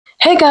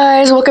Hey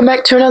guys, welcome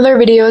back to another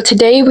video.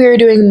 Today we are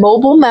doing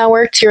mobile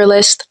malware tier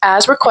list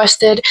as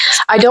requested.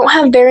 I don't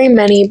have very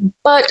many,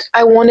 but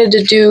I wanted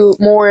to do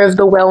more of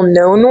the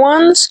well-known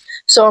ones.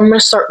 So I'm going to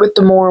start with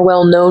the more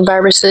well-known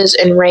viruses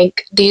and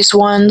rank these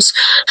ones.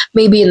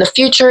 Maybe in the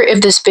future,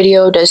 if this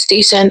video does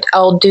decent,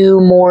 I'll do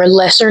more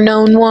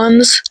lesser-known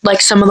ones,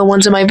 like some of the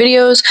ones in my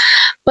videos.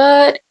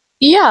 But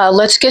yeah,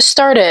 let's get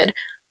started.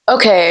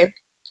 Okay,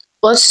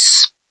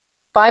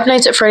 Five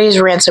Nights at Freddy's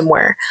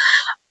ransomware.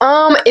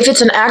 If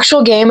it's an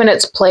actual game and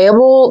it's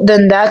playable,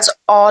 then that's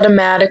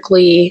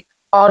automatically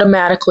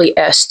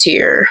S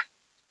tier.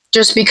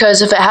 Just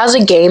because if it has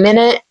a game in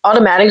it,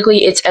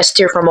 automatically it's S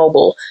tier for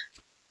mobile.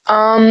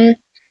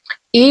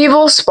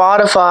 Evil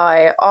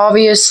Spotify,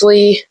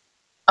 obviously.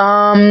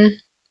 I'm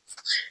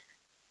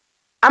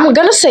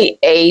gonna say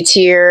A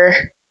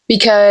tier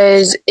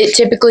because it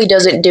typically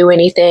doesn't do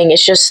anything.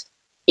 It's just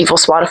Evil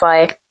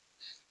Spotify.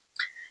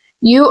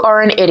 You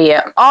Are an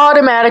Idiot,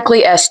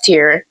 automatically S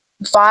tier.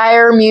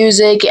 Fire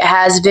music, it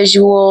has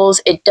visuals,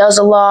 it does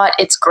a lot,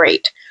 it's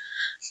great.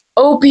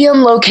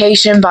 Opium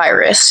Location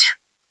Virus,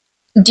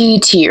 D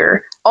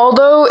tier.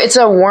 Although it's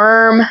a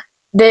worm,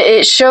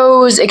 it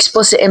shows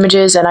explicit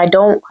images, and I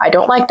don't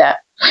like that.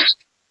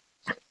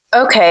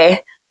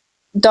 Okay,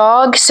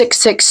 Dog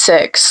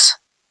 666.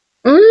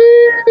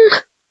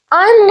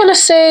 I'm gonna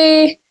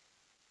say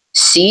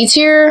C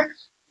tier.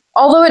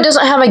 Although it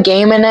doesn't have a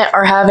game in it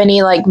or have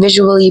any like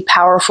visually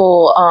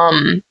powerful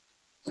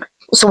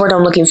what's the word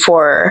I'm looking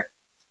for?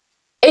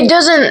 It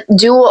doesn't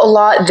do a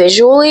lot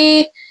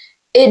visually.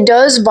 It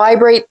does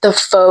vibrate the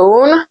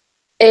phone,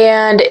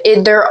 and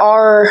it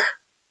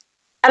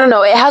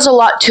has a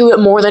lot to it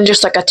more than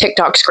just like a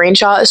TikTok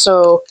screenshot,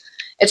 so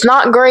it's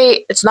not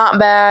great, it's not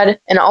bad,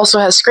 and it also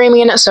has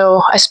screaming in it,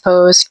 so I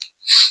suppose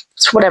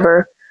it's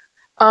whatever.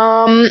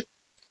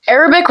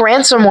 Arabic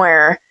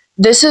ransomware.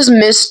 This is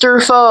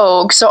Mr.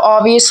 Folk, so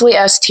obviously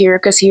S tier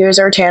because he is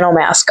our channel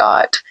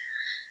mascot.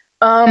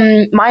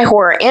 My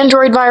Horror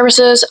Android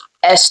viruses,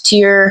 S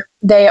tier.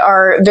 They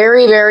are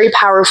very, very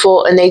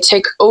powerful and they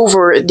take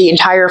over the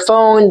entire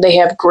phone. They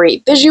have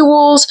great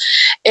visuals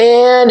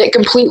and it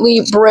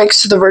completely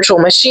bricks the virtual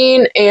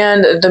machine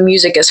and the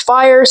music is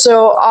fire,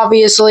 so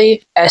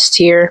obviously S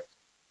tier.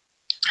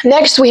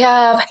 Next we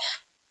have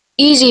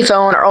Easy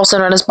Phone, or also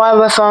known as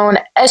Baba Phone,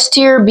 S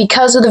tier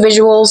because of the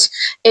visuals.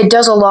 It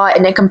does a lot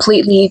and it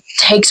completely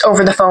takes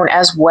over the phone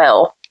as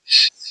well.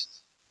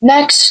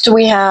 Next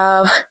we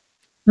have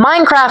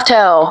Minecraft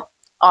Hell,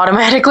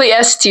 automatically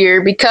S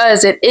tier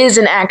because it is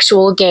an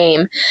actual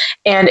game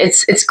and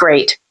it's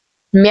great.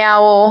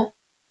 Meowl,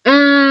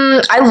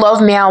 I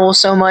love Meowl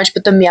so much,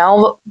 but the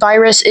Meow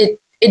virus, it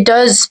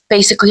does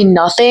basically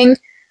nothing.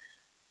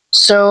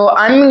 So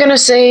I'm gonna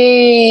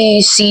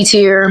say C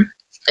tier.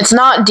 It's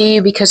not D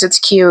because it's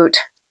cute,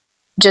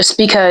 just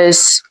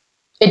because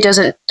it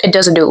doesn't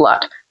do a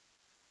lot.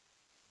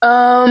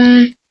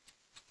 6-7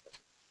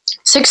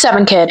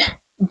 Kid,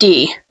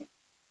 D.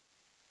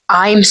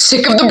 I'm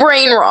sick of the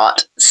brain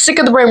rot.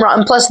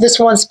 And plus this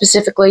one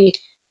specifically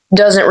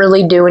doesn't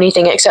really do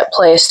anything except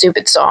play a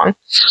stupid song.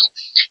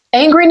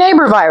 Angry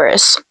Neighbor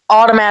Virus,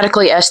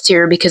 automatically S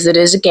tier because it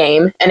is a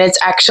game, and it's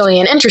actually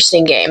an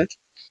interesting game.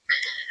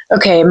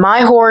 Okay,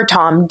 My Horror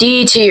Tom,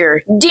 D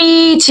tier.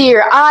 D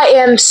tier. I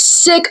am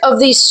sick of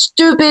these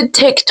stupid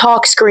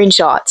TikTok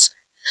screenshots.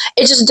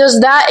 It just does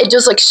that. It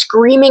does like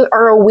screaming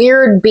or a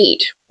weird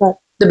beat.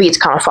 Well, the beat's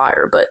kind of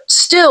fire, but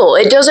still,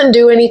 it doesn't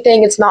do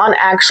anything. It's not an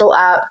actual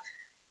app.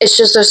 It's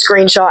just a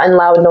screenshot and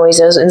loud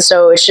noises, and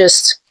so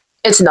it's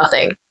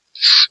nothing.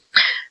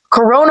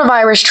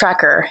 Coronavirus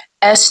Tracker,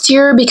 S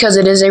tier because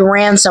it is a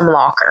ransom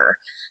locker.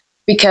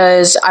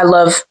 Because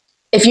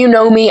if you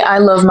know me, I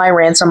love my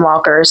ransom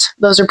lockers.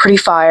 Those are pretty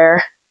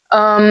fire.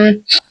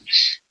 My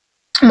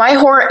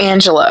Horror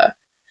Angela.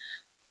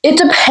 It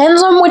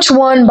depends on which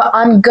one, but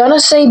I'm gonna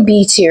say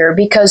B tier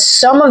because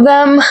some of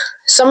them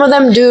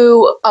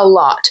do a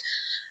lot.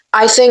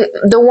 I think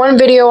the one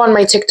video on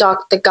my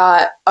TikTok that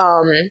got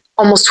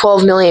almost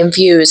 12 million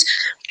views,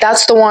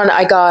 that's the one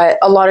I got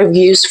a lot of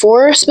views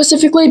for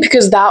specifically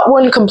because that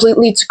one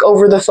completely took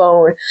over the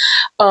phone.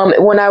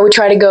 When I would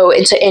try to go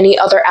into any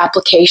other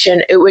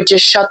application, it would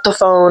just shut the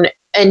phone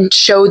and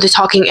show the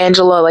talking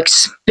Angela like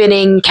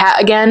spinning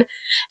cat again,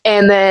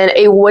 and then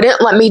it wouldn't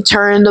let me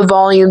turn the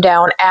volume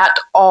down at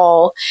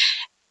all.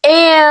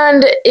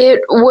 And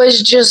it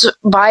was just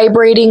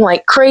vibrating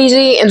like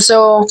crazy, and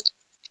so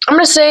I'm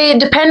going to say,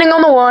 depending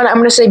on the one, I'm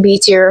going to say B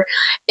tier.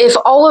 If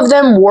all of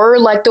them were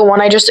like the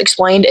one I just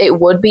explained, it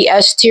would be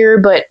S tier,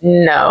 but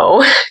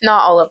no,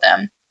 not all of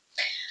them.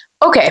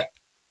 Okay.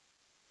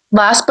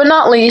 Last but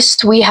not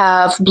least, we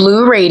have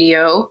Blue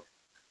Radio.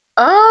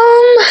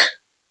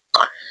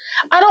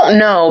 I don't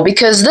know,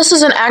 because this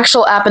is an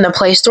actual app in the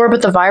Play Store,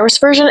 but the virus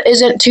version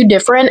isn't too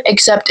different,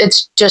 except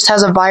it just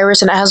has a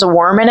virus and it has a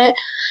worm in it.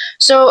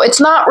 So it's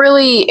not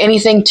really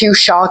anything too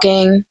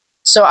shocking.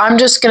 So I'm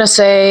just going to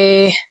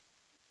say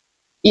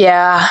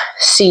Yeah,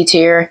 C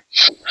tier.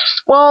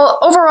 Well,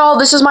 overall,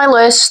 this is my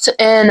list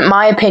and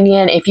my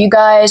opinion. If you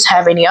guys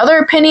have any other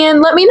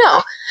opinion, let me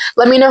know.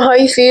 Let me know how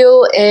you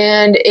feel,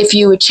 and if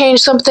you would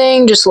change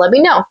something, just let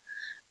me know.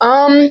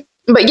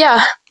 But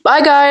yeah,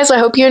 bye guys. I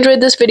hope you enjoyed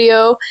this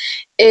video.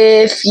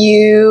 If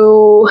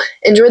you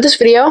enjoyed this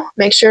video,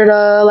 make sure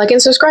to like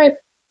and subscribe.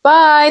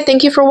 Bye.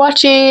 Thank you for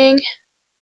watching.